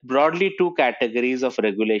broadly two categories of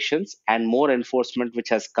regulations and more enforcement which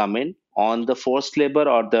has come in on the forced labor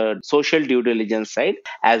or the social due diligence side,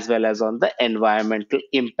 as well as on the environmental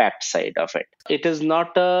impact side of it. It is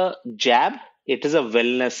not a jab, it is a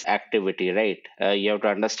wellness activity, right? You have to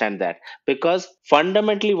understand that, because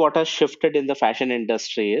fundamentally what has shifted in the fashion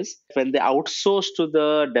industry is when they outsourced to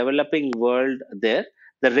the developing world there,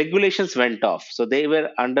 the regulations went off, so they were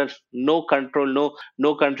under no control.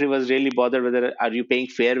 No country was really bothered whether are you paying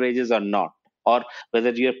fair wages or not, or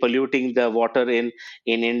whether you're polluting the water in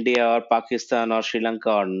India or Pakistan or Sri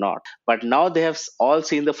Lanka or not. But now they have all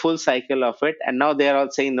seen the full cycle of it, and now they are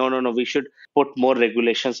all saying, no, no, no, we should put more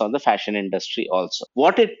regulations on the fashion industry also.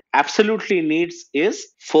 What it absolutely needs is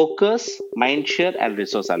focus, mindshare, and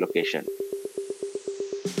resource allocation.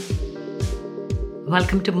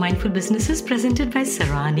 Welcome to Mindful Businesses presented by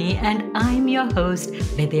Sarani, and I'm your host,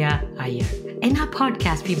 Vidya Iyer. In our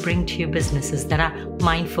podcast, we bring to you businesses that are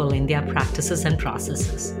mindful in their practices and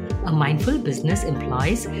processes. A mindful business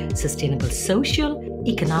employs sustainable social,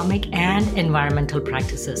 economic, and environmental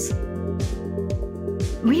practices.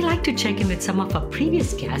 We like to check in with some of our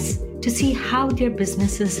previous guests to see how their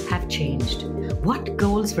businesses have changed, what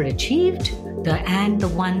goals were achieved, and the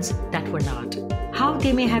ones that were not, how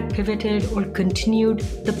they may have pivoted or continued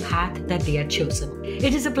the path that they had chosen.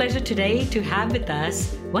 It is a pleasure today to have with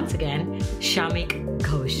us, once again, Shamik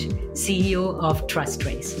Ghosh, CEO of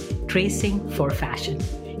Trustrace, Tracing for Fashion.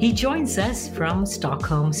 He joins us from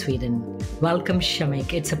Stockholm, Sweden. Welcome,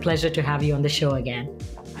 Shamik. It's a pleasure to have you on the show again.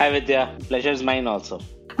 Hi, Vidya. Pleasure is mine also.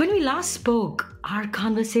 When we last spoke, our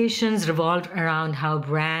conversations revolved around how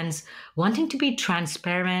brands wanting to be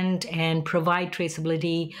transparent and provide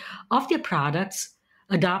traceability of their products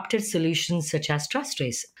adopted solutions such as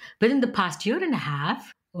Trustrace. But in the past year and a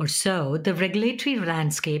half or so, the regulatory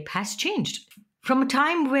landscape has changed. From a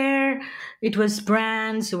time where it was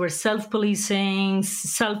brands who were self-policing,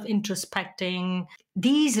 self-introspecting,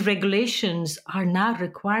 these regulations are now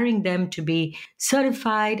requiring them to be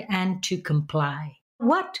certified and to comply.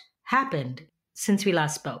 What happened since we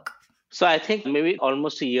last spoke? So I think maybe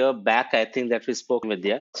almost a year back, I think that we spoke with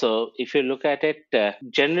you. So if you look at it,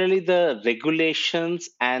 generally the regulations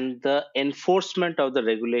and the enforcement of the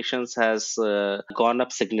regulations has gone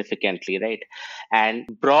up significantly, right? And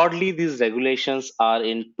broadly, these regulations are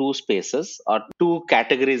in two spaces or two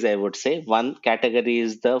categories, I would say. One category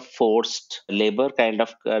is the forced labor kind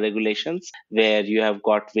of regulations, where you have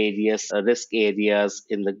got various risk areas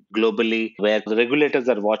in the globally where the regulators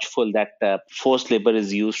are watchful that forced labor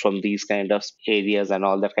is used from these kind of areas and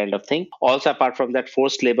all that kind of thing. Also, apart from that,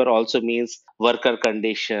 forced labor also means worker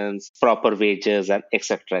conditions, proper wages, and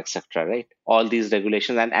etc. etc. Right? All these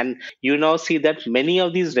regulations, and you now see that many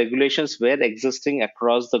of these regulations were existing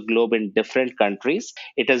across the globe in different countries.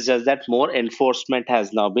 It is just that more enforcement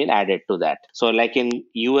has now been added to that. So, like in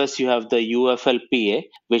US, you have the UFLPA,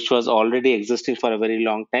 which was already existing for a very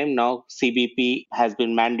long time. Now CBP has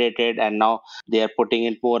been mandated, and now they are putting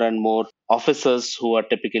in more and more officers who are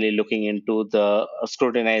typically looking into the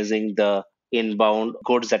scrutinizing the inbound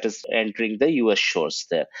goods that is entering the US shores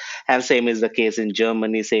there. And same is the case in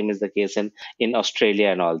Germany, same is the case in Australia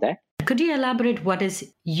and all that. Could you elaborate what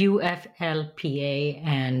is UFLPA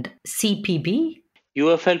and CPB?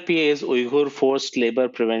 UFLPA is Uyghur Forced Labor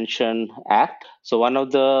Prevention Act. So one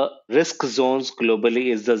of the risk zones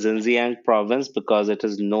globally is the Xinjiang province, because it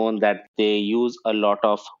is known that they use a lot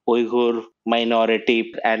of Uyghur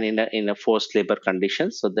minority and in a forced labor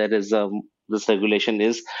conditions. So there is this regulation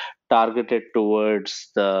is targeted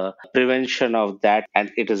towards the prevention of that, and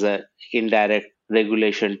it is a indirect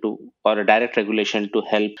regulation to or a direct regulation to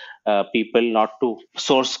help people not to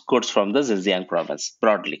source goods from the Xinjiang province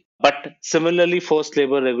broadly. But similarly, forced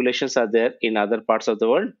labor regulations are there in other parts of the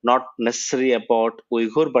world, not necessarily about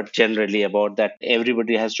Uyghur, but generally about that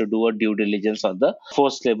everybody has to do a due diligence on the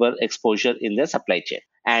forced labor exposure in their supply chain.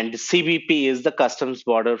 And CBP is the Customs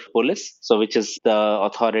Border Police, so which is the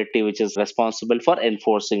authority which is responsible for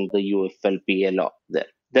enforcing the UFLPA law there.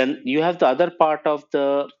 Then you have the other part of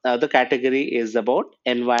the other category is about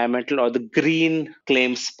environmental or the green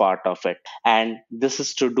claims part of it. And this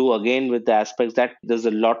is to do again with the aspects that there's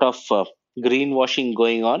a lot of greenwashing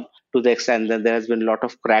going on, to the extent that there has been a lot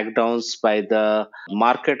of crackdowns by the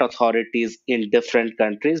market authorities in different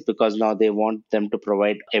countries, because now they want them to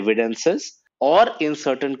provide evidences or in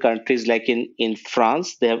certain countries like in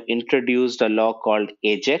France, they have introduced a law called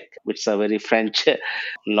AJEC, which is a very French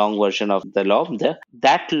long version of the law.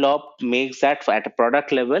 That law makes that at a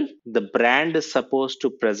product level, the brand is supposed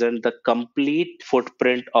to present the complete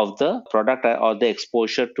footprint of the product or the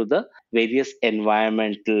exposure to the various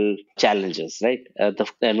environmental challenges, right? The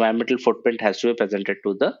environmental footprint has to be presented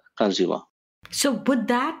to the consumer. So, would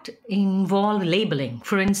that involve labeling?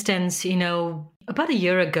 For instance, about a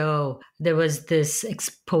year ago, there was this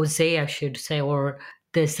expose, I should say, or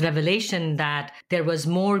this revelation that there was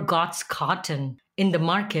more GOTS cotton in the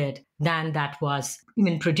market than that was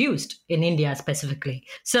even produced in India specifically.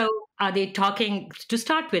 So, are they talking to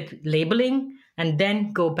start with labeling and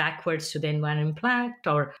then go backwards to the environmental impact,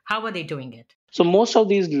 or how are they doing it? So most of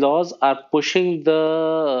these laws are pushing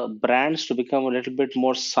the brands to become a little bit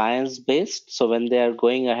more science based. So when they are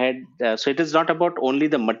going ahead, so it is not about only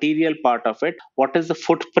the material part of it. What is the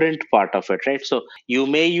footprint part of it, right? So you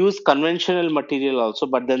may use conventional material also,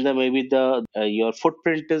 but then there maybe the your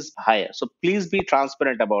footprint is higher. So please be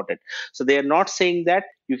transparent about it. So they are not saying that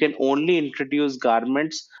you can only introduce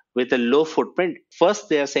garments with a low footprint. First,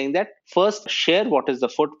 they are saying that first share what is the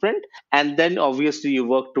footprint, and then obviously you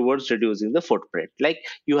work towards reducing the footprint. Like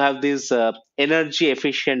you have these energy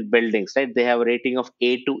efficient buildings, right? They have a rating of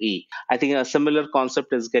A to E. I think a similar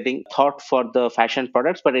concept is getting thought for the fashion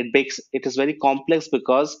products, but it is very complex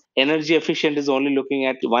because energy efficient is only looking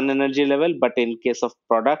at one energy level, but in case of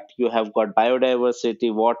product you have got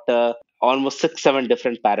biodiversity, water, almost 6 7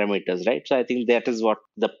 different parameters, right? So I think that is what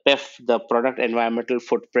the PEF, the product environmental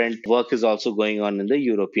footprint work, is also going on in the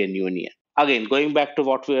European Union. Again, going back to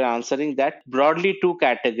what we were answering, that broadly two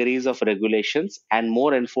categories of regulations and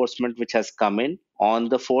more enforcement which has come in on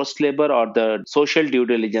the forced labor or the social due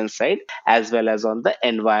diligence side, as well as on the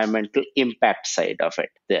environmental impact side of it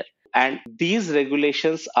there. And these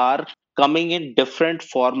regulations are coming in different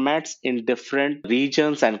formats in different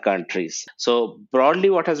regions and countries. So broadly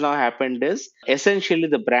what has now happened is essentially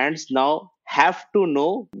the brands now have to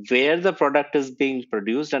know where the product is being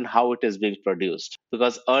produced and how it is being produced,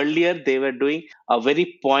 because earlier they were doing a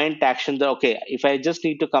very point action that okay, if I just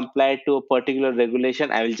need to comply to a particular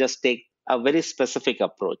regulation, I will just take a very specific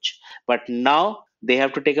approach. But now they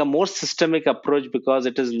have to take a more systemic approach, because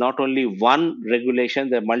it is not only one regulation,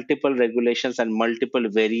 there are multiple regulations and multiple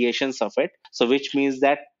variations of it. So which means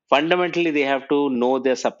that fundamentally they have to know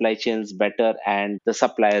their supply chains better and the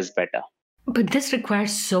suppliers better. But this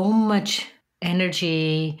requires so much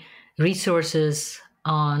energy, resources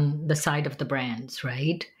on the side of the brands,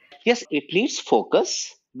 right? Yes, it needs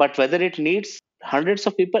focus, but whether it needs hundreds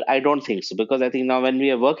of people, I don't think so. Because I think now when we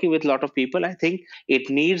are working with a lot of people, I think it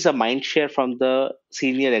needs a mind share from the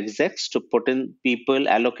senior execs to put in people,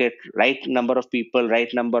 allocate right number of people, right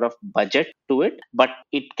number of budget to it. But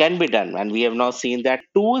it can be done. And we have now seen that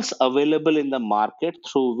tools available in the market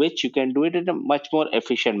through which you can do it in a much more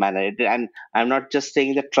efficient manner. And I'm not just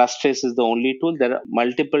saying that Trustrace is the only tool. There are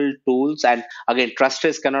multiple tools. And again,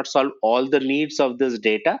 Trustrace cannot solve all the needs of this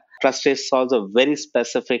data. Trustrace solves a very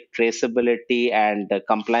specific traceability and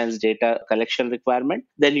compliance data collection requirement.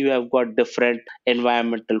 Then you have got different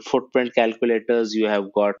environmental footprint calculators. You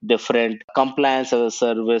have got different compliance as a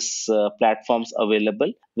service platforms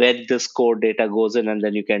available where this core data goes in, and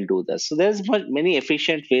then you can do this. So there's many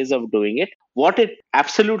efficient ways of doing it. What it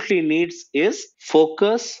absolutely needs is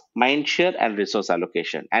focus, mindshare, and resource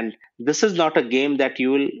allocation. And this is not a game that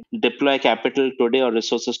you will deploy capital today or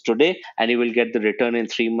resources today and you will get the return in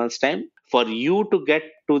 3 months' time. For you to get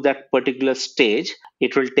to that particular stage,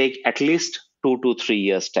 it will take at least 2 to 3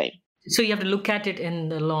 years' time. So you have to look at it in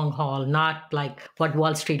the long haul, not like what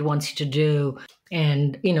Wall Street wants you to do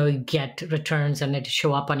and, get returns and it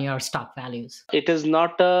show up on your stock values. It is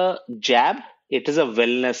not a jab, it is a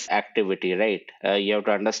wellness activity, right? You have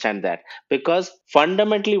to understand that, because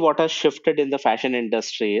fundamentally what has shifted in the fashion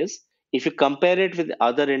industry is, if you compare it with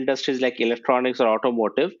other industries like electronics or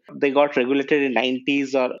automotive, they got regulated in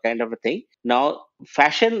 90s or kind of a thing. Now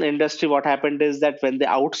fashion industry, what happened is that when they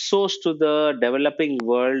outsourced to the developing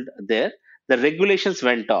world there, the regulations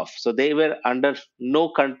went off, so they were under no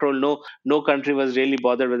control. No country was really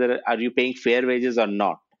bothered whether are you paying fair wages or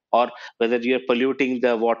not, or whether you're polluting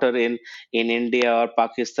the water in India or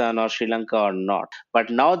Pakistan or Sri Lanka or not. But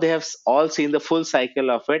now they have all seen the full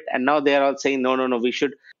cycle of it, and now they are all saying no, no, no, we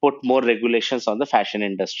should put more regulations on the fashion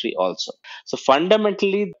industry also. So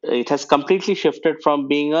fundamentally it has completely shifted from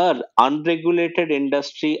being a unregulated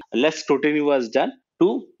industry, less scrutiny was done,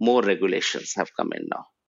 to more regulations have come in now.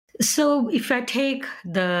 So, if I take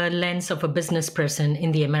the lens of a business person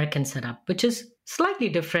in the American setup, which is slightly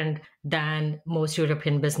different than most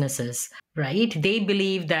European businesses, right? They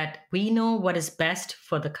believe that we know what is best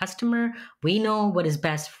for the customer, we know what is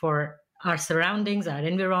best for our surroundings, our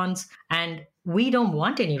environs, and we don't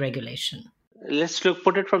want any regulation. Let's look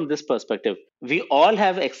put it from this perspective. We all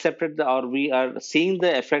have accepted or we are seeing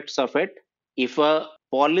the effects of it. If a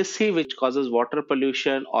policy which causes water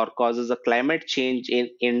pollution or causes a climate change in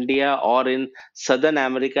India or in Southern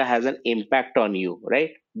America has an impact on you,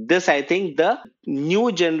 right? This, I think, the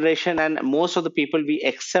new generation and most of the people, we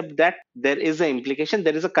accept that there is an implication,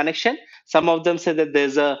 there is a connection. Some of them say that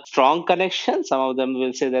there's a strong connection. Some of them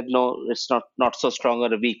will say that no, it's not so strong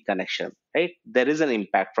or a weak connection, right? There is an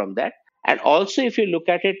impact from that. And also, if you look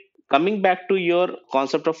at it, coming back to your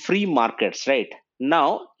concept of free markets, right?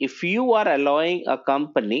 Now, if you are allowing a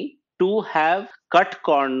company to have cut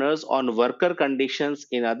corners on worker conditions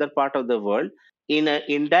in other part of the world, in an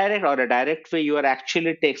indirect or a direct way, you are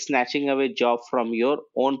actually snatching away job from your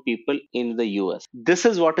own people in the US. This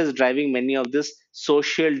is what is driving many of this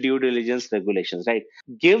social due diligence regulations, right?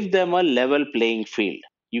 Give them a level playing field.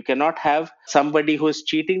 You cannot have somebody who is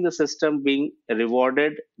cheating the system being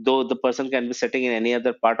rewarded, though the person can be sitting in any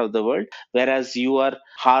other part of the world, whereas you are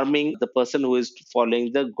harming the person who is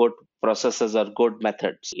following the good processes or good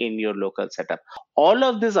methods in your local setup. All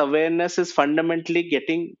of this awareness is fundamentally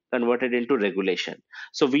getting converted into regulation.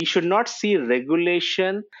 So we should not see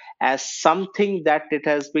regulation as something that it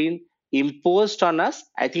has been imposed on us.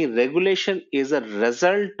 I think regulation is a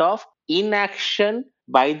result of inaction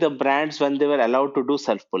by the brands when they were allowed to do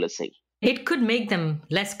self policing. It could make them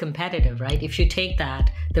less competitive, right? If you take that,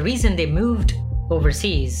 the reason they moved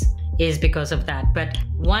overseas is because of that. But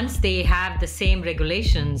once they have the same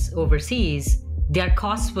regulations overseas, their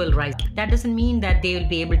costs will rise. That doesn't mean that they will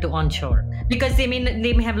be able to onshore because they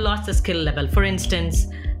may have lost the skill level. For instance,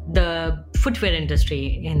 the footwear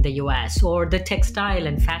industry in the US or the textile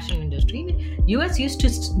and fashion industry. US used to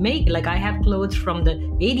make, like, I have clothes from the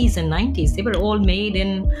 80s and 90s. They were all made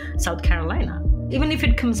in South Carolina. Even if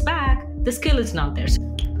it comes back, the skill is not there.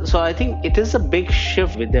 So I think it is a big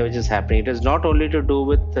shift with which is happening. It is not only to do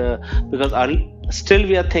with because still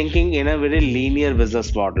we are thinking in a very linear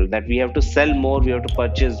business model that we have to sell more, we have to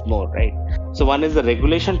purchase more, right? So one is the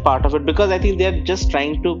regulation part of it because I think they are just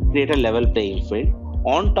trying to create a level playing field.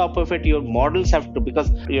 On top of it, your models have to, because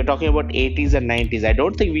you're talking about 80s and 90s. I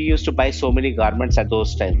don't think we used to buy so many garments at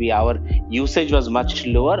those times. Our usage was much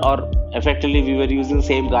lower, or effectively we were using the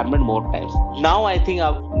same garment more times. Now I think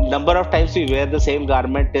our number of times we wear the same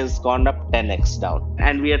garment is gone up 10x down,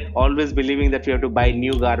 and we are always believing that we have to buy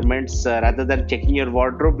new garments rather than checking your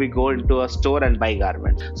wardrobe. We go into a store and buy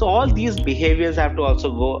garments. So all these behaviors have to also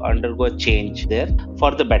go undergo a change there for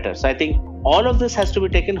the better. So I think all of this has to be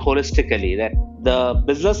taken holistically, that the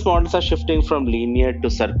business models are shifting from linear to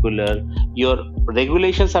circular. Your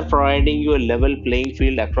regulations are providing you a level playing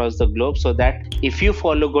field across the globe so that if you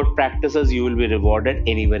follow good practices, you will be rewarded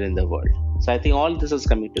anywhere in the world. So I think all this is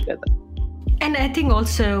coming together. And I think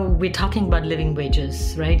also we're talking about living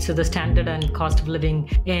wages, right? So the standard and cost of living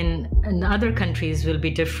in other countries will be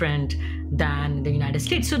different than the United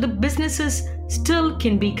States. So the businesses still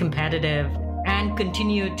can be competitive and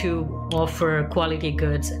continue to offer quality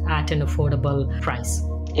goods at an affordable price.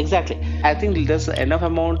 Exactly. I think there's enough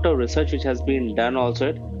amount of research which has been done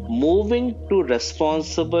also. Moving to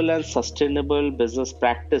responsible and sustainable business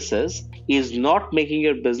practices is not making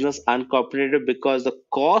your business uncompetitive because the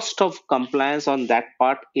cost of compliance on that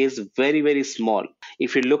part is very, very small.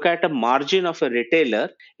 If you look at a margin of a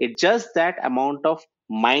retailer, it's just that amount of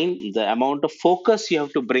mind, the amount of focus you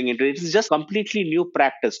have to bring into it. It's just completely new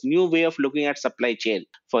practice, new way of looking at supply chain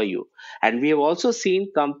for you. And we have also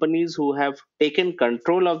seen companies who have taken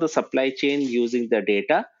control of the supply chain using the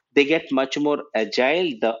data. They get much more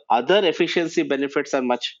agile. The other efficiency benefits are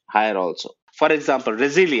much higher also. For example,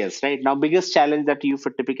 resilience, right? Now, biggest challenge that you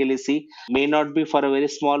typically see may not be for a very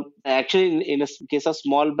small, actually, in a case of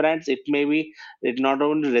small brands, it may be it not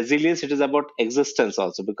only resilience, it is about existence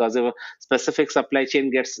also, because if a specific supply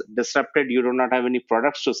chain gets disrupted, you do not have any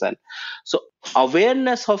products to sell. So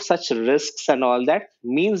awareness of such risks and all that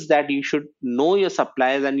means that you should know your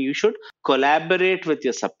suppliers and you should collaborate with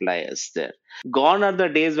your suppliers there. Gone are the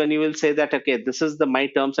days when you will say that, okay, this is the my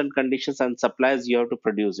terms and conditions, and suppliers, you have to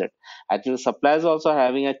produce it. I think the suppliers also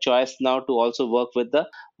having a choice now to also work with the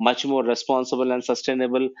much more responsible and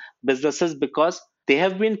sustainable businesses, because they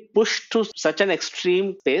have been pushed to such an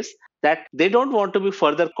extreme pace that they don't want to be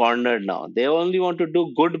further cornered now. They only want to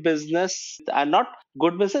do good business, and not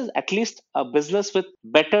good business, at least a business with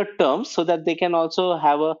better terms, so that they can also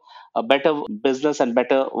have a better business and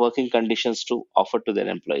better working conditions to offer to their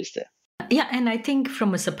employees there. Yeah, and I think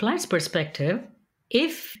from a supplier's perspective,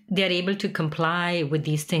 if they're able to comply with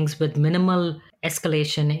these things with minimal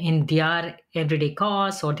escalation in their everyday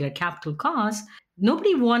costs or their capital costs,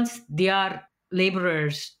 nobody wants their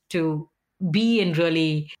laborers to be in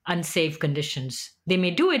really unsafe conditions. They may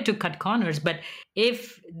do it to cut corners, but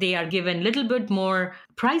if they are given a little bit more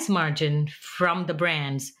price margin from the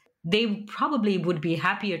brands, they probably would be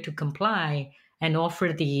happier to comply and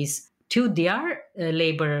offer these to their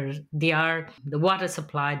labor, the water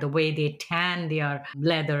supply, the way they tan their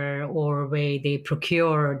leather or way they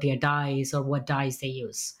procure their dyes or what dyes they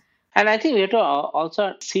use. And I think we have to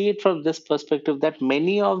also see it from this perspective that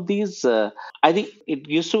many of these, I think it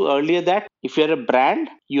used to earlier that if you're a brand,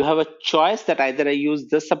 you have a choice that either I use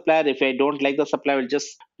this supplier, if I don't like the supplier, I will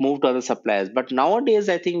just move to other suppliers. But nowadays,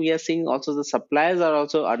 I think we are seeing also the suppliers are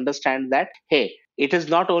also understand that, hey, it is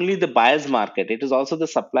not only the buyer's market, it is also the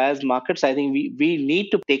supplier's market. So I think we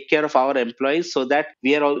need to take care of our employees so that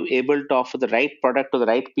we are all able to offer the right product to the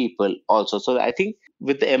right people also. So I think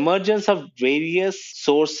with the emergence of various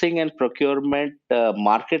sourcing and procurement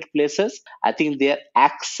marketplaces, I think their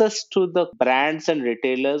access to the brands and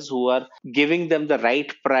retailers who are giving them the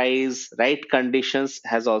right price, right conditions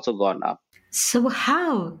has also gone up. So,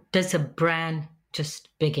 how does a brand just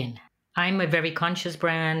begin? I'm a very conscious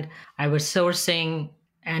brand. I was sourcing,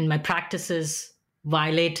 and my practices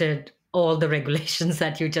violated all the regulations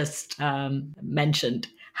that you just mentioned.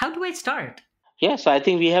 How do I start? Yeah, so I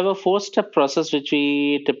think we have a four-step process which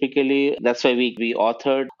we typically, that's why we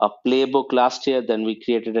authored a playbook last year. Then we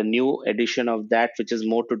created a new edition of that, which is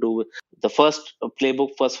more to do with the first playbook,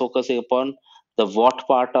 first focusing upon the what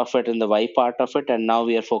part of it and the why part of it. And now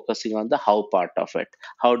we are focusing on the how part of it.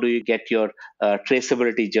 How do you get your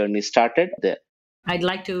traceability journey started there? I'd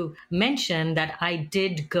like to mention that I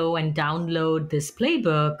did go and download this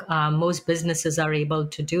playbook. Most businesses are able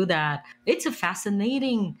to do that. It's a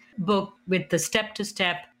fascinating book with the step to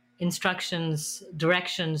step instructions,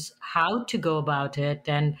 directions, how to go about it,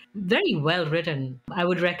 and very well written. I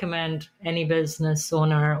would recommend any business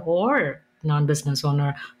owner or non business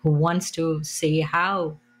owner who wants to see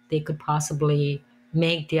how they could possibly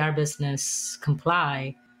make their business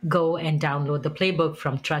comply, go and download the playbook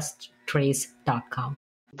from trusttrace.com.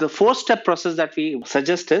 The four-step process that we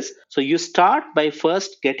suggest is, so you start by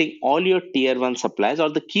first getting all your tier one suppliers or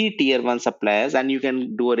the key tier one suppliers, and you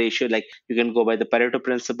can do a ratio like you can go by the Pareto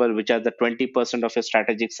principle, which are the 20% of your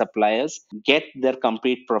strategic suppliers. Get their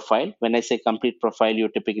complete profile. When I say complete profile, you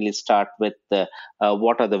typically start with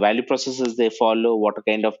what are the value processes they follow, what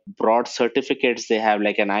kind of broad certificates they have,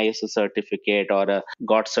 like an ISO certificate or a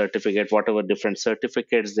GOT certificate, whatever different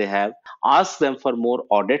certificates they have. Ask them for more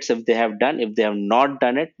audits if they have done. If they have not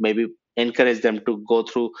done it, maybe encourage them to go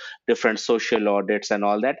through different social audits and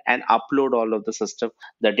all that, and upload all of the system,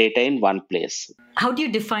 the data in one place. How do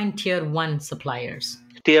you define tier one suppliers?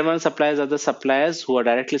 Tier one suppliers are the suppliers who are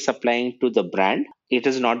directly supplying to the brand. It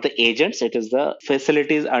is not the agents, it is the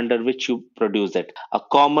facilities under which you produce it. A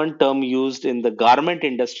common term used in the garment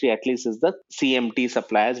industry, at least, is the CMT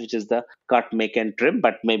suppliers, which is the cut, make, and trim.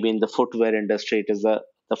 But maybe in the footwear industry, it is the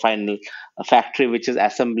final factory which is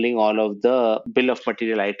assembling all of the bill of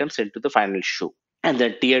material items into the final shoe. And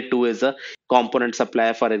then tier two is a component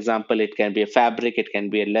supplier. For example, it can be a fabric, it can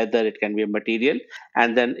be a leather, it can be a material.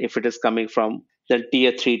 And then if it is coming from then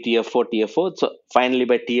tier three, tier four, tier four. So finally,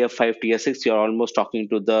 by tier five, tier six, you're almost talking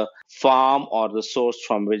to the farm or the source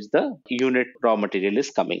from which the unit raw material is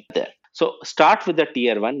coming there. So start with the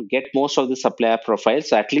tier one, get most of the supplier profiles.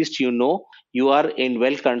 So at least you know you are in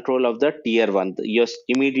well control of the tier one, your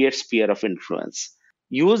immediate sphere of influence.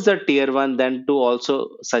 Use the tier one then to also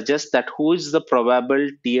suggest that who is the probable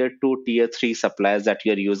tier two, tier three suppliers that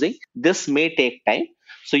you're using. This may take time,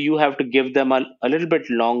 so you have to give them a little bit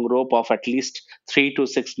long rope of at least 3 to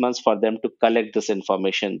 6 months for them to collect this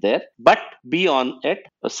information there. But be on it.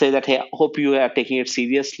 Say that, hey, hope you are taking it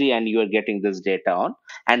seriously and you are getting this data on.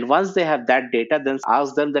 And once they have that data, then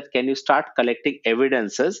ask them that can you start collecting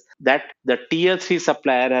evidences that the tier three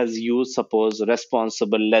supplier has used, suppose,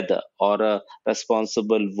 responsible leather or a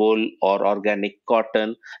responsible wool or organic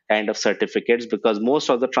cotton kind of certificates, because most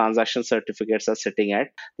of the transaction certificates are sitting at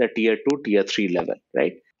the tier two, tier three level,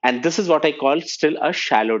 right? And this is what I call still a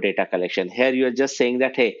shallow data collection. Here you are just saying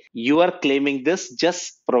that, hey, you are claiming this,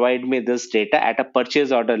 just provide me this data at a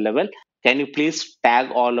purchase order level. Can you please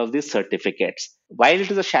tag all of these certificates? While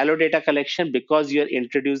it is a shallow data collection, because you're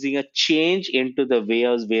introducing a change into the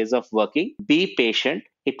ways of working, be patient.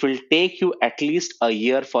 It will take you at least a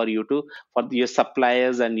year for you to, for your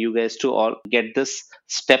suppliers and you guys to all get this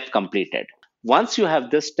step completed. Once you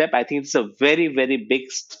have this step, I think it's a very, very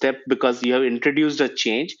big step because you have introduced a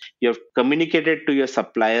change. You have communicated to your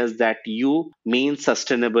suppliers that you mean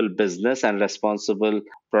sustainable business and responsible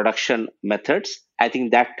production methods. I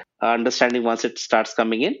think that understanding, once it starts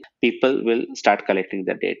coming in, people will start collecting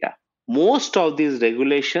the data. Most of these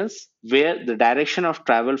regulations, where the direction of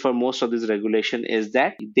travel for most of these regulation is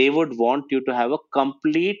that they would want you to have a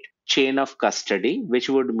complete chain of custody, which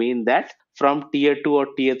would mean that from tier 2 or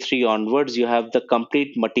tier 3 onwards, you have the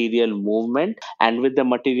complete material movement, and with the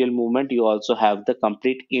material movement, you also have the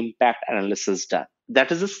complete impact analysis done.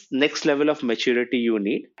 That is the next level of maturity you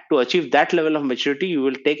need. To achieve that level of maturity, you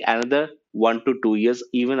will take another 1 to 2 years,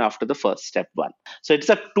 even after the first step one. So it's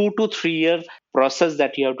a 2 to 3 year process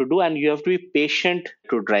that you have to do, and you have to be patient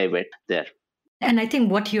to drive it there. And I think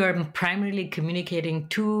what you are primarily communicating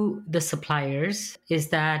to the suppliers is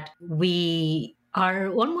that we are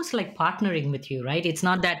almost like partnering with you, right? It's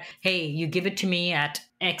not that, hey, you give it to me at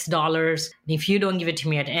X dollars. If you don't give it to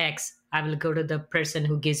me at X, I will go to the person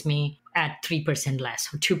who gives me at 3% less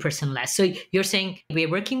or 2% less. So you're saying we're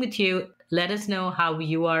working with you. Let us know how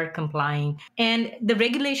you are complying. And the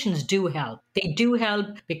regulations do help. They do help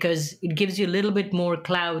because it gives you a little bit more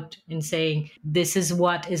clout in saying this is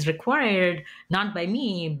what is required, not by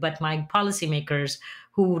me, but my policymakers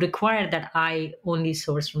who require that I only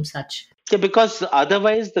source from such. Yeah, because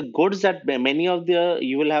otherwise, the goods that many of the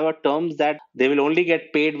you will have a terms that they will only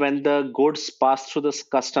get paid when the goods pass through the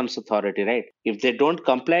customs authority, right? If they don't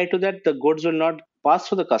comply to that, the goods will not pass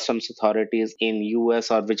through the customs authorities in US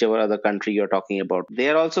or whichever other country you're talking about. They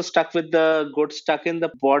are also stuck with the goods stuck in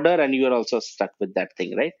the border, and you are also stuck with that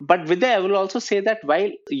thing, right? But with that, I will also say that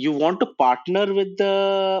while you want to partner with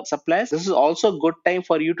the suppliers, this is also a good time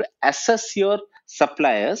for you to assess your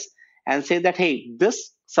suppliers and say that, hey,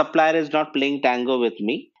 this supplier is not playing tango with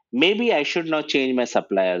me. Maybe I should not change my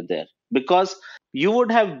supplier there, because you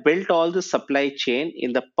would have built all the supply chain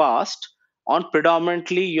in the past on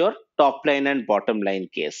predominantly your top line and bottom line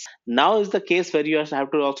case. Now is the case where you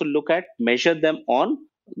have to also look at measure them on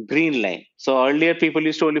green line. So earlier people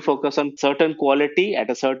used to only focus on certain quality at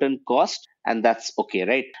a certain cost, and that's okay,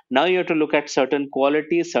 right? Now you have to look at certain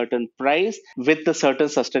quality, certain price with the certain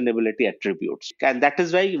sustainability attributes. And that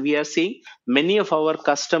is why we are seeing many of our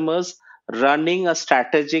customers running a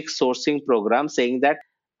strategic sourcing program saying that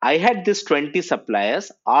I had these 20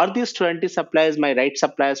 suppliers. Are these 20 suppliers my right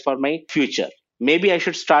suppliers for my future? Maybe I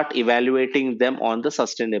should start evaluating them on the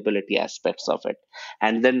sustainability aspects of it,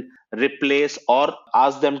 and then replace or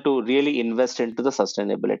ask them to really invest into the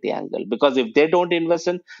sustainability angle. Because if they don't invest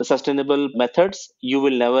in the sustainable methods, you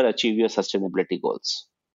will never achieve your sustainability goals.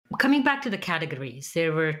 Coming back to the categories,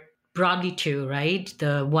 there were broadly two, right?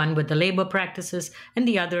 The one with the labor practices and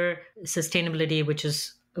the other sustainability, which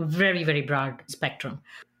is a very, very broad spectrum.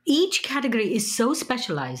 Each category is so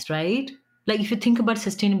specialized, right? Like if you think about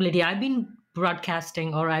sustainability, I've been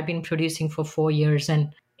broadcasting or I've been producing for 4 years, and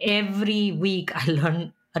every week I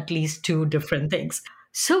learn at least two different things.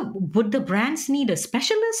 So would the brands need a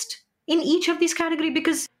specialist in each of these categories?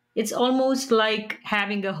 Because it's almost like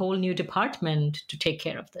having a whole new department to take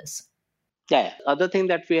care of this. Yeah. Other thing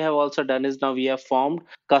that we have also done is now we have formed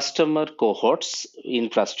customer cohorts in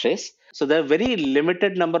Trustrace. So there are very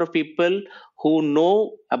limited number of people who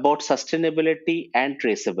know about sustainability and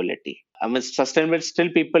traceability. I mean, sustainability still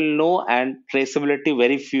people know, and traceability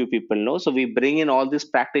very few people know. So we bring in all these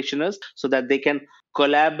practitioners so that they can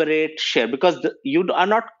collaborate, share, because you are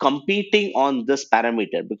not competing on this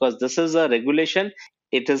parameter, because this is a regulation.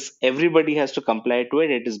 It is everybody has to comply to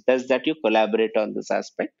it. It is best that you collaborate on this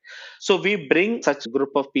aspect. So we bring such group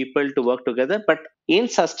of people to work together. But in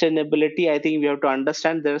sustainability, I think we have to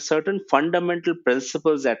understand there are certain fundamental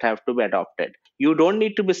principles that have to be adopted. You don't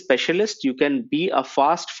need to be specialist. You can be a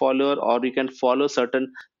fast follower, or you can follow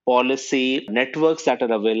certain policy networks that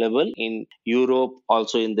are available in Europe,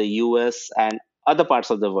 also in the US and other parts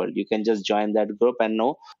of the world. You can just join that group and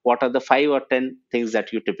know what are the 5 or 10 things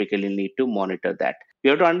that you typically need to monitor that. You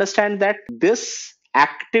have to understand that this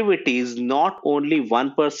activities, not only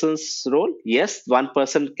one person's role. Yes, one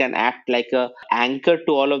person can act like a anchor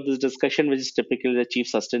to all of this discussion, which is typically the chief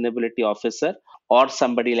sustainability officer, or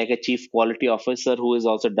somebody like a chief quality officer who is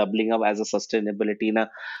also doubling up as a sustainability in a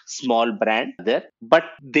small brand there. But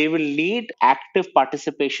they will need active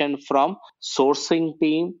participation from sourcing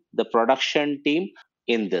team, the production team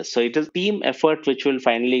in this. So it is team effort which will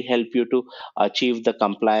finally help you to achieve the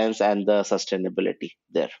compliance and the sustainability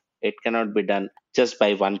there. It cannot be done just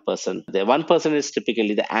by one person. The one person is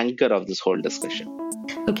typically the anchor of this whole discussion.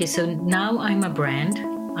 Okay, so now I'm a brand.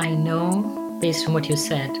 I know, based on what you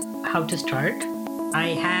said, how to start. I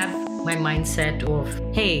have my mindset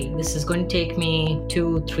of, hey, this is going to take me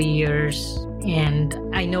 2-3 years. And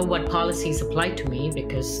I know what policies apply to me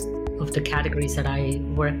because of the categories that I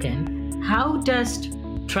work in. How does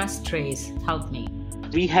Trustrace help me?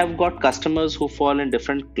 We have got customers who fall in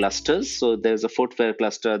different clusters. So there's a footwear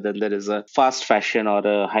cluster, then there is a fast fashion or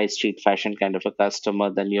a high street fashion kind of a customer,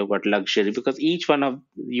 then you've got luxury, because each one of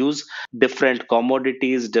use different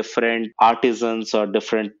commodities, different artisans, or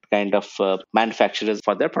different kind of manufacturers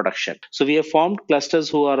for their production. So we have formed clusters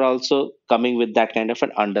who are also coming with that kind of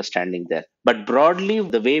an understanding there. But broadly,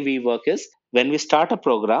 the way we work is when we start a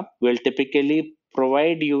program, we'll typically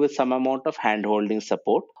provide you with some amount of hand holding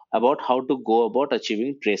support about how to go about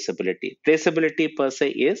achieving traceability. Traceability per se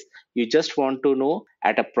is you just want to know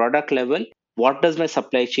at a product level, what does my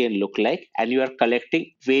supply chain look like, and you are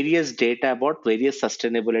collecting various data about various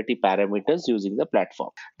sustainability parameters using the platform.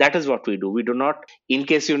 That is what we do. We do not, in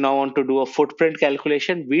case you now want to do a footprint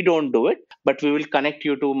calculation, we don't do it, but we will connect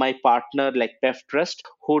you to my partner like PEF Trust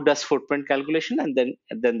who does footprint calculation, and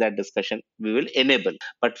then that discussion we will enable,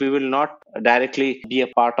 but we will not directly be a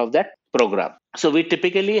part of that program. So we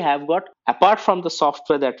typically have got, apart from the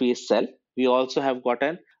software that we sell, we also have got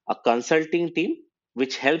a consulting team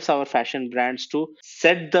which helps our fashion brands to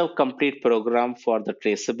set the complete program for the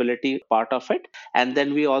traceability part of it. And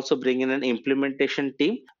then we also bring in an implementation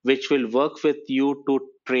team which will work with you to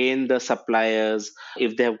train the suppliers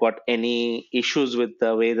if they have got any issues with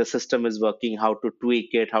the way the system is working, how to tweak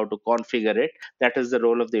it, how to configure it. That is the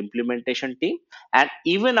role of the implementation team. And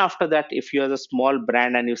even after that, if you are a small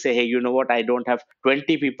brand and you say, hey, you know what, I don't have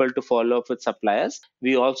 20 people to follow up with suppliers,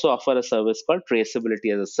 we also offer a service called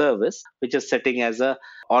traceability as a service, which is setting as a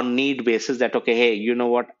on need basis that, okay, hey, you know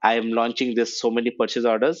what, I am launching this so many purchase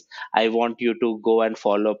orders. I want you to go and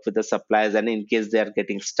follow up with the suppliers, and in case they are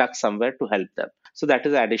getting stuck somewhere, to help them. So that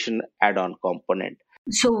is addition add-on component.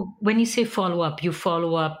 So when you say follow up, you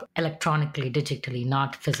follow up electronically, digitally,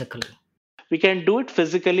 not physically. We can do it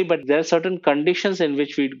physically, but there are certain conditions in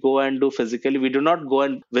which we go and do physically. We do not go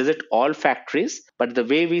and visit all factories, but the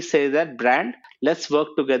way we say that, brand, let's work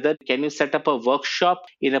together. Can you set up a workshop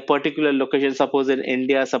in a particular location? Suppose in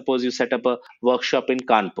India, suppose you set up a workshop in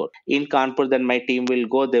Kanpur. In Kanpur, then my team will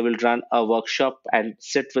go, they will run a workshop and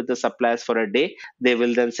sit with the suppliers for a day. They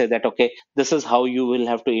will then say that, okay, this is how you will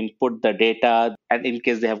have to input the data. And in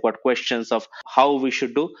case they have got questions of how we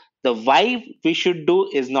should do, the why we should do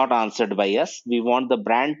is not answered by us. We want the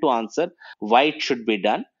brand to answer why it should be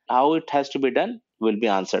done. How it has to be done will be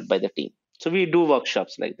answered by the team. So we do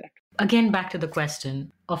workshops like that. Again, back to the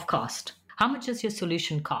question of cost. How much does your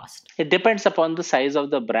solution cost? It depends upon the size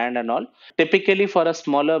of the brand and all. Typically, for a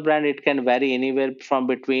smaller brand, it can vary anywhere from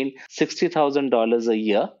between $60,000 a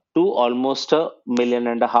year to almost $1.5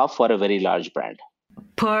 million for a very large brand.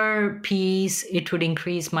 Per piece, it would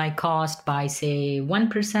increase my cost by, say,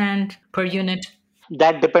 1% per unit.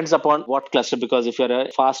 That depends upon what cluster, because if you're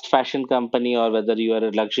a fast fashion company or whether you are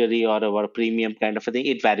a luxury or a premium kind of a thing,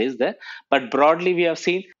 it varies there. But broadly, we have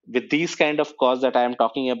seen with these kind of costs that I am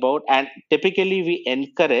talking about, and typically we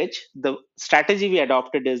encourage, the strategy we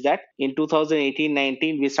adopted is that in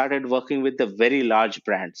 2018-19 we started working with the very large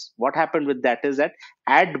brands. What happened with that is that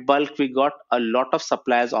at bulk we got a lot of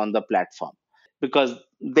suppliers on the platform because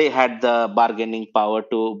they had the bargaining power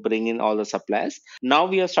to bring in all the suppliers. Now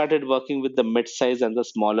we have started working with the mid-size and the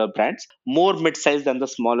smaller brands, more mid-size than the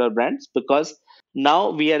smaller brands, because now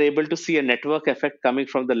we are able to see a network effect coming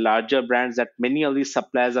from the larger brands, that many of these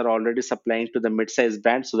suppliers are already supplying to the mid-size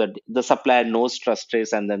brands, so that the supplier knows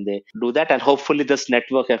Trustrace and then they do that. And hopefully this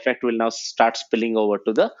network effect will now start spilling over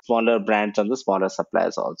to the smaller brands and the smaller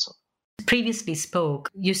suppliers also. Previously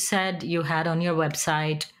spoke, you said you had on your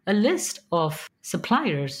website a list of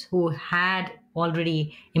suppliers who had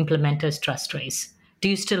already implemented Trustrace. Do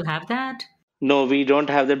you still have that? No, we don't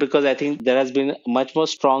have that because I think there has been much more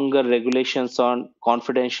stronger regulations on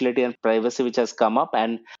confidentiality and privacy, which has come up.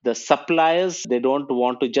 And the suppliers, they don't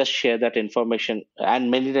want to just share that information.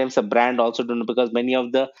 And many times the brand also don't, because many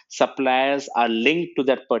of the suppliers are linked to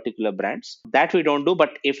that particular brands. That we don't do.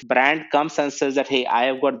 But if brand comes and says that, hey, I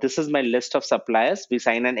have got, this is my list of suppliers, we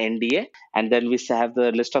sign an NDA, and then we have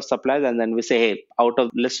the list of suppliers, and then we say, hey, out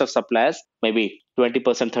of list of suppliers, maybe 20%,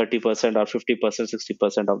 30%, or 50%,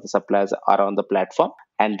 60% of the suppliers are on the platform,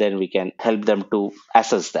 and then we can help them to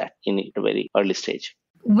assess that in a very early stage.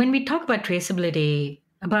 When we talk about traceability,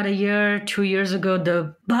 about a year, 2 years ago,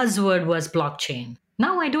 the buzzword was blockchain.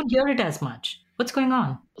 Now I don't hear it as much. What's going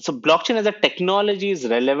on? So blockchain as a technology is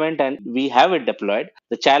relevant and we have it deployed.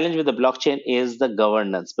 The challenge with the blockchain is the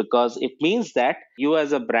governance, because it means that you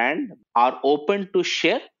as a brand are open to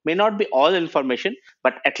share, may not be all information,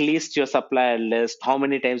 but at least your supplier list, how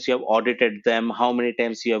many times you have audited them, how many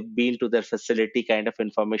times you have been to their facility, kind of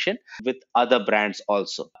information with other brands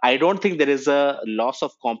also. I don't think there is a loss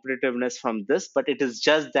of competitiveness from this, but it is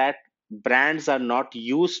just that brands are not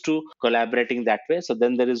used to collaborating that way, so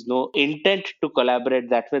then there is no intent to collaborate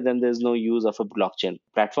that way, then there's no use of a blockchain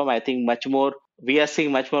platform. I think much more, we are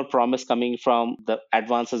seeing much more promise coming from the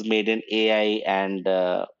advances made in AI and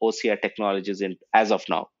OCR technologies in as of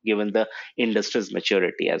now, given the industry's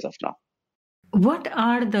maturity as of now. What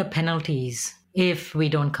are the penalties if we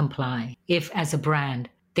don't comply? If, as a brand,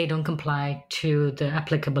 they don't comply to the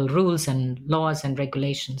applicable rules and laws and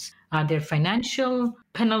regulations? Are there financial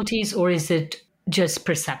penalties or is it just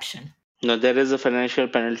perception? No, there is a financial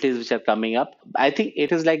penalties which are coming up. I think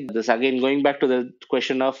it is like this again, going back to the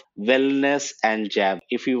question of wellness and jab.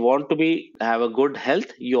 If you want to be have a good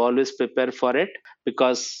health, you always prepare for it,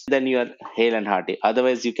 because then you are hale and hearty.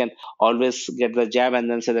 Otherwise, you can always get the jab and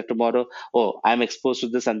then say that tomorrow, oh, I'm exposed to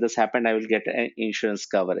this and this happened, I will get an insurance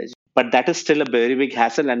coverage. But that is still a very big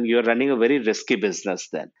hassle, and you're running a very risky business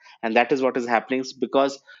then. And that is what is happening,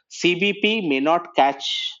 because CBP may not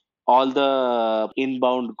catch all the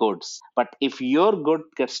inbound goods. But if your good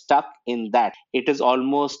gets stuck in that, it is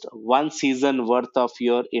almost one season worth of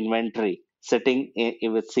your inventory sitting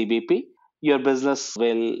with CBP. Your business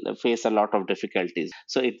will face a lot of difficulties.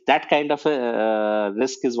 So that kind of a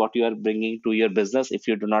risk is what you are bringing to your business if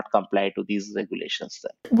you do not comply to these regulations.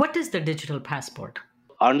 What is the digital passport?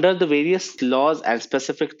 Under the various laws and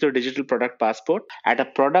specific to digital product passport, at a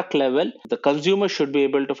product level, the consumer should be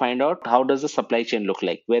able to find out how does the supply chain look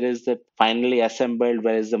like, where is it finally assembled,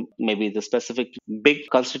 where is the maybe the specific big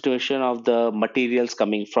constitution of the materials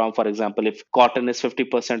coming from. For example, if cotton is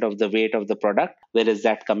 50% of the weight of the product, where is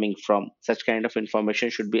that coming from? Such kind of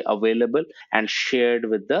information should be available and shared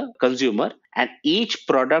with the consumer, and each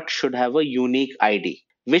product should have a unique ID,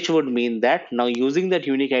 which would mean that now using that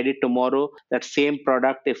unique ID, tomorrow that same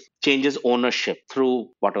product, if changes ownership through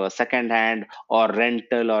whatever second hand or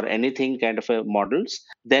rental or anything kind of a models,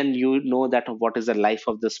 then you know that what is the life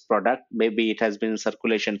of this product. Maybe it has been in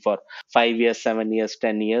circulation for 5 years, 7 years,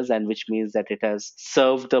 10 years, and which means that it has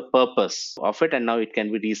served the purpose of it and now it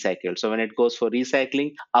can be recycled. So when it goes for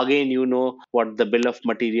recycling, again you know what the bill of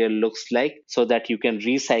material looks like, so that you can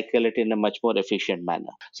recycle it in a much more efficient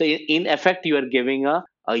manner. So in effect, you are giving a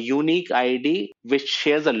unique ID which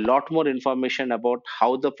shares a lot more information about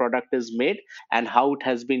how the product is made and how it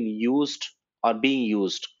has been used or being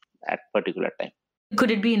used at particular time.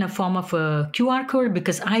 Could it be in a form of a QR code?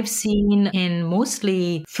 Because I've seen in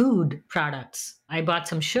mostly food products. I bought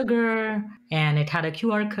some sugar and it had a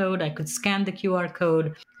QR code. I could scan the QR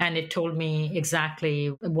code and it told me exactly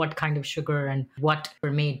what kind of sugar and what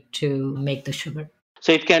were made to make the sugar.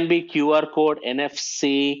 So it can be QR code,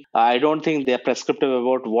 NFC. I don't think they're prescriptive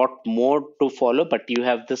about what more to follow, but you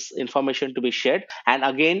have this information to be shared. And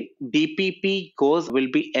again, DPP goes will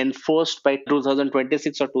be enforced by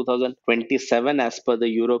 2026 or 2027 as per the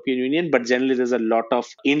European Union. But generally, there's a lot of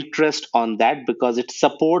interest on that because it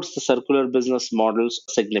supports the circular business models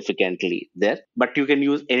significantly there. But you can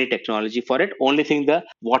use any technology for it. Only thing that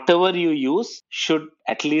whatever you use should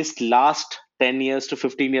at least last 10 years to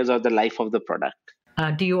 15 years of the life of the product.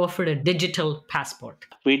 Do you offer a digital passport?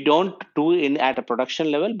 We don't do in at a production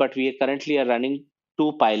level, but we currently are running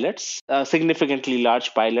two pilots, significantly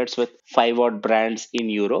large pilots with five odd brands in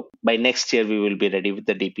Europe. By next year, we will be ready with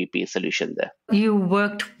the DPP solution there. You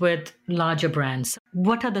worked with larger brands.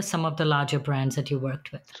 What are some of the larger brands that you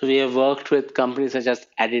worked with? So we have worked with companies such as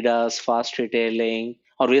Adidas, Fast Retailing,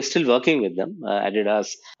 or we are still working with them.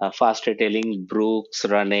 Adidas, Fast Retailing, Brooks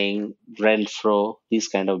Running, Renfro, these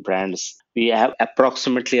kind of brands. We have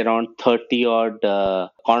approximately around 30 odd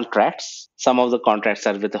contracts. Some of the contracts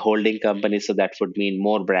are with the holding company, so that would mean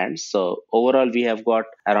more brands. So overall, we have got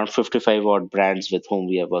around 55 odd brands with whom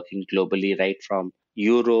we are working globally, right from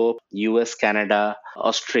Europe, US, Canada,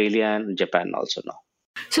 Australia, and Japan also now.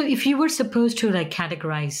 So if you were supposed to like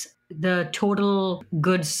categorize the total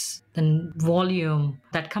goods and volume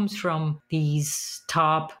that comes from these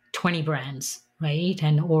top 20 brands, right?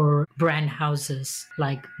 And or brand houses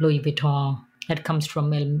like Louis Vuitton that comes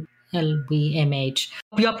from LVMH.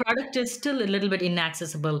 Your product is still a little bit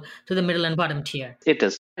inaccessible to the middle and bottom tier. It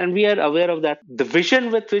is. And we are aware of that. The vision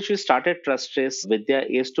with which we started Trustrace Vidya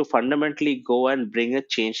is to fundamentally go and bring a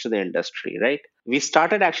change to the industry, right? We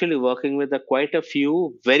started actually working with quite a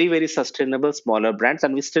few very, very sustainable smaller brands,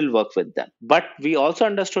 and we still work with them. But we also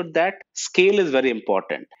understood that scale is very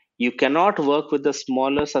important. You cannot work with the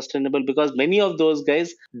smaller sustainable because many of those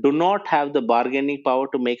guys do not have the bargaining power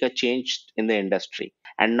to make a change in the industry.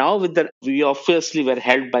 And now with the we obviously were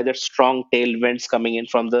helped by the strong tailwinds coming in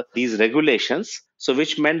from these regulations. So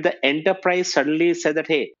which meant the enterprise suddenly said that,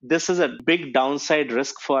 hey, this is a big downside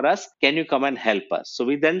risk for us. Can you come and help us? So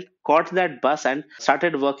we then caught that bus and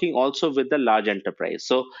started working also with the large enterprise.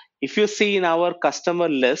 So if you see in our customer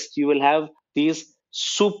list, you will have these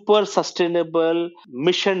super sustainable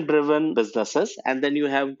mission driven businesses, and then you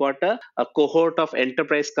have got a cohort of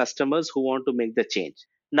enterprise customers who want to make the change.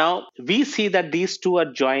 Now, we see that these two are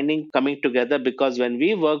joining, coming together because when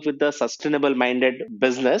we work with the sustainable minded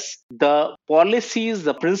business, the policies,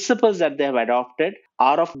 the principles that they have adopted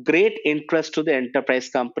are of great interest to the enterprise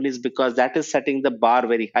companies because that is setting the bar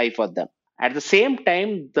very high for them. At the same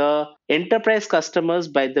time, the enterprise customers,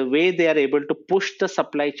 by the way they are able to push the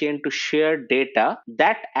supply chain to share data,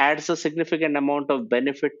 that adds a significant amount of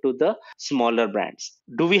benefit to the smaller brands.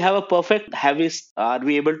 Do we have a perfect, are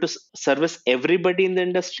we able to service everybody in the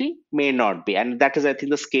industry? May not be. And that is, I think,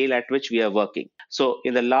 the scale at which we are working. So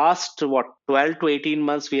in the last, 12 to 18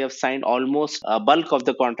 months, we have signed almost a bulk of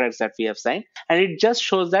the contracts that we have signed. And it just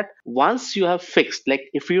shows that once you have fixed, like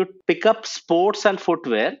if you pick up sports and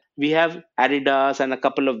footwear, we have Adidas and a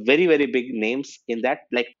couple of very, very big names in that,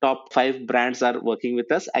 like top five brands are working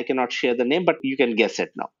with us. I cannot share the name, but you can guess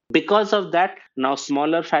it now. Because of that, now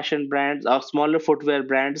smaller fashion brands or smaller footwear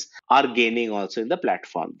brands are gaining also in the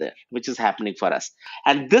platform there, which is happening for us.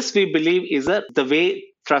 And this we believe is the way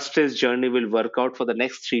Trustrace journey will work out for the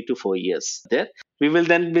next 3 to 4 years. There, we will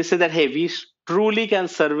then be say that hey, we truly can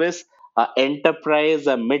service a enterprise,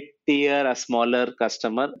 a mid tier, a smaller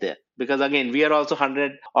customer there. Because again, we are also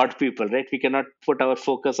 100 odd people, right? We cannot put our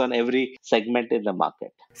focus on every segment in the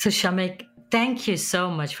market. So, Shamik, thank you so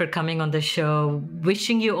much for coming on the show.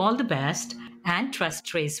 Wishing you all the best and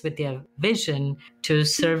Trustrace with their vision to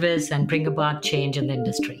service and bring about change in the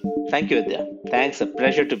industry. Thank you, Vidya. Thanks. A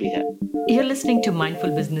pleasure to be here. You're listening to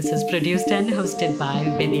Mindful Businesses, produced and hosted by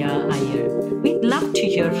Vidya Iyer. We'd love to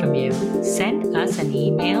hear from you. Send us an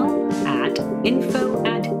email at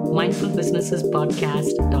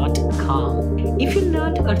info@mindfulbusinessespodcast.com. If you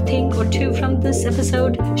learned a thing or two from this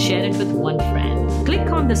episode, share it with one friend.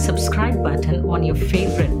 Click on the subscribe button on your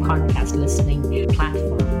favorite podcast listening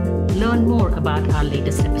platform. Learn more about our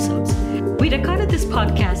latest episodes. We recorded this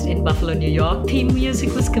podcast in Buffalo, New York. Theme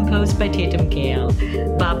music was composed by Tatum Gale.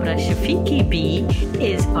 Barbara Shafiqi B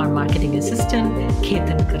is our marketing assistant.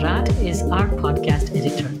 Ketan Karat is our podcast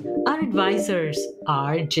editor. Our advisors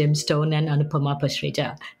are Jim Stone and Anupama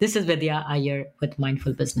Pashrija. This is Vidya Iyer with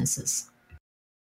Mindful Businesses.